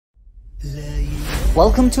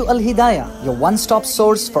Welcome to Al-Hidaayah, your one-stop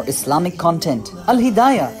source for Islamic content.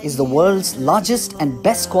 Al-Hidaayah is the world's largest and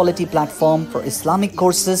best quality platform for Islamic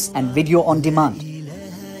courses and video on demand.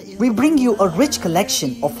 We bring you a rich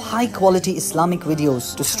collection of high-quality Islamic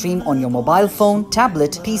videos to stream on your mobile phone,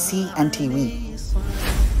 tablet, PC and TV.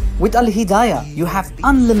 With Al-Hidaayah, you have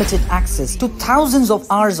unlimited access to thousands of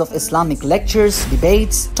hours of Islamic lectures,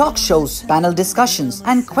 debates, talk shows, panel discussions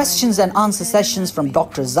and questions and answer sessions from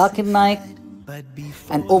Dr. Zakir Naik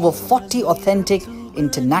and over 40 authentic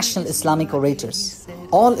international Islamic orators.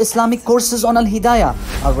 All Islamic courses on Al-Hidaayah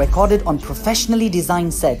are recorded on professionally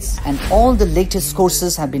designed sets, and all the latest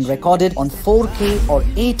courses have been recorded on 4K or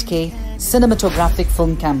 8K cinematographic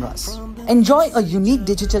film cameras. Enjoy a unique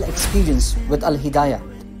digital experience with Al-Hidaayah.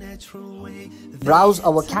 Browse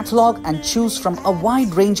our catalog and choose from a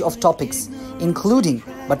wide range of topics, including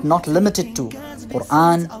but not limited to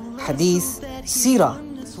Quran, Hadith, Seerah,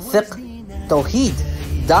 Fiqh, Tawheed,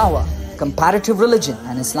 Dawah, Comparative Religion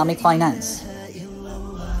and Islamic Finance.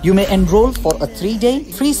 You may enroll for a 3-day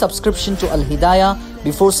free subscription to Al-Hidaayah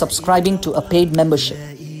before subscribing to a paid membership.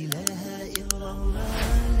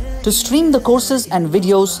 To stream the courses and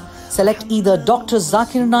videos, select either Dr.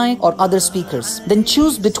 Zakir Naik or other speakers. Then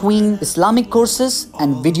choose between Islamic courses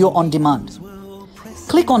and video on demand.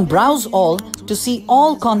 Click on Browse All to see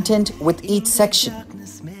all content with each section.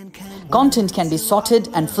 Content can be sorted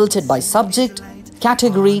and filtered by subject,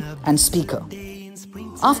 category and speaker.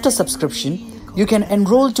 After subscription, you can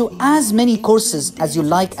enroll to as many courses as you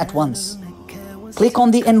like at once. Click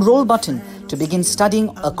on the Enroll button to begin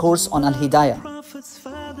studying a course on Al-Hidaayah.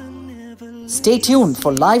 Stay tuned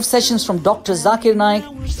for live sessions from Dr. Zakir Naik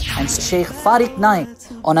and Sheikh Farik Naik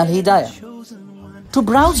on Al-Hidaayah. To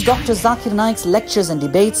browse Dr. Zakir Naik's lectures and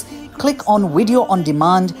debates, click on Video on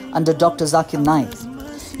Demand under Dr. Zakir Naik.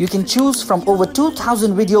 You can choose from over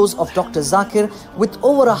 2,000 videos of Dr. Zakir, with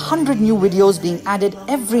over 100 new videos being added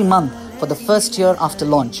every month for the first year after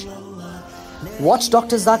launch. Watch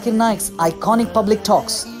Dr. Zakir Naik's iconic public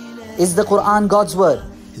talks. Is the Quran God's word?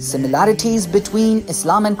 Similarities between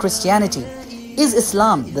Islam and Christianity. Is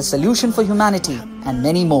Islam the solution for humanity? And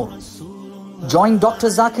many more. Join Dr.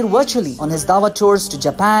 Zakir virtually on his Dawah tours to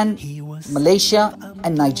Japan, Malaysia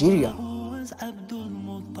and Nigeria.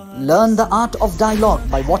 Learn the art of dialogue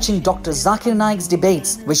by watching Dr. Zakir Naik's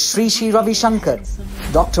debates with Sri Sri Ravi Shankar,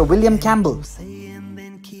 Dr. William Campbell,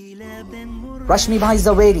 Rashmi Bhai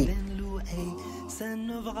Zaveri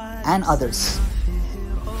and others.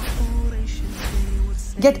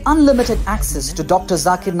 Get unlimited access to Dr.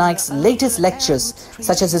 Zakir Naik's latest lectures,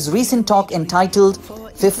 such as his recent talk entitled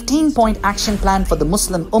 15-Point Action Plan for the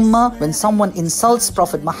Muslim Ummah when someone insults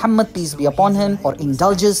Prophet Muhammad, peace be upon him, or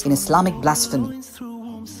indulges in Islamic blasphemy.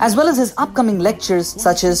 As well as his upcoming lectures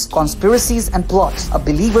such as Conspiracies and Plots, A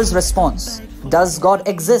Believer's Response, Does God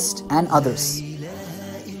Exist, and others.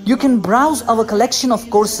 You can browse our collection of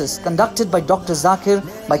courses conducted by Dr. Zakir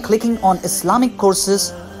by clicking on Islamic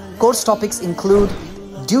courses. Course topics include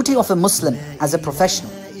Duty of a Muslim as a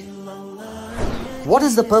professional. What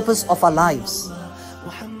is the purpose of our lives?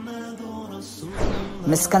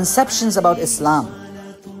 Misconceptions about Islam.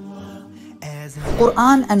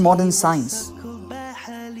 Quran and modern science.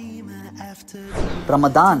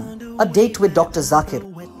 Ramadan, a date with Dr. Zakir,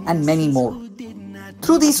 and many more.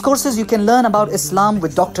 Through these courses, you can learn about Islam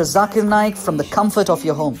with Dr. Zakir Naik from the comfort of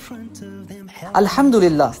your home.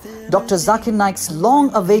 Alhamdulillah, Dr. Zakir Naik's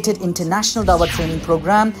long-awaited International Dawah Training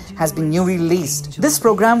Program has been newly released. This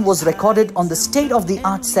program was recorded on the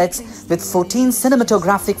state-of-the-art sets with 14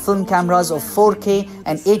 cinematographic film cameras of 4K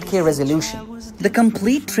and 8K resolution. The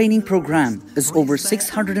complete training program is over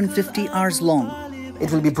 650 hours long.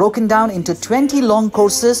 It will be broken down into 20 long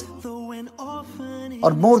courses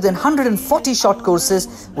or more than 140 short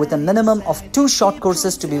courses, with a minimum of 2 short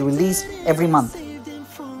courses to be released every month.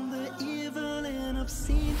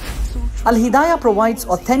 Al-Hidaayah provides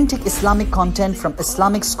authentic Islamic content from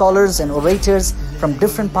Islamic scholars and orators from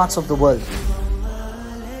different parts of the world.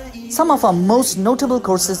 Some of our most notable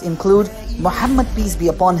courses include Muhammad, peace be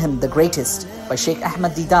upon him, the Greatest by Sheikh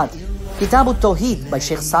Ahmad Didat, Kitab al-Tawheed by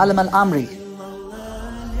Sheikh Salim al-Amri,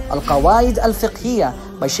 Al-Qawaid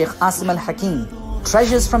al-Fiqhiyah by Sheikh Asim al-Hakim,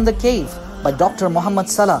 Treasures from the Cave by Dr. Muhammad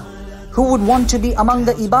Salah, Who Would Want to Be Among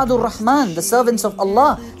the Ibadur Rahman, the Servants of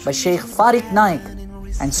Allah by Sheikh Farik Naik,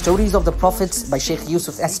 and Stories of the Prophets by Sheikh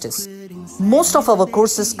Yusuf Estes. Most of our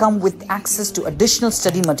courses come with access to additional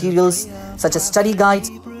study materials such as study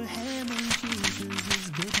guides,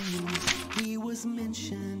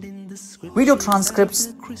 video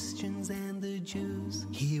transcripts,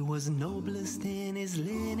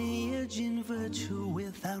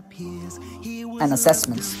 and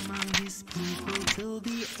assessments.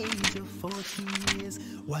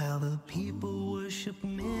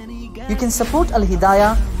 You can support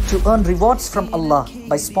Al-Hidaayah to earn rewards from Allah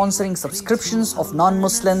by sponsoring subscriptions of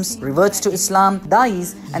non-Muslims, reverts to Islam,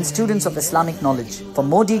 da'is and students of Islamic knowledge. For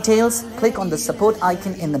more details, click on the support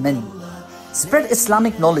icon in the menu. Spread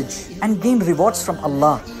Islamic knowledge and gain rewards from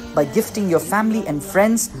Allah by gifting your family and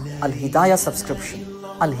friends Al-Hidaayah subscription.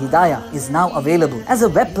 Al-Hidaayah is now available as a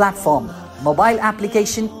web platform, mobile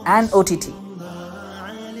application and OTT.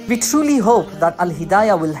 We truly hope that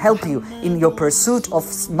Al-Hidaayah will help you in your pursuit of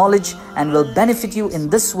knowledge and will benefit you in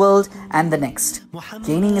this world and the next.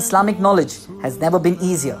 Gaining Islamic knowledge has never been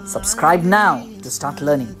easier. Subscribe now to start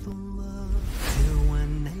learning.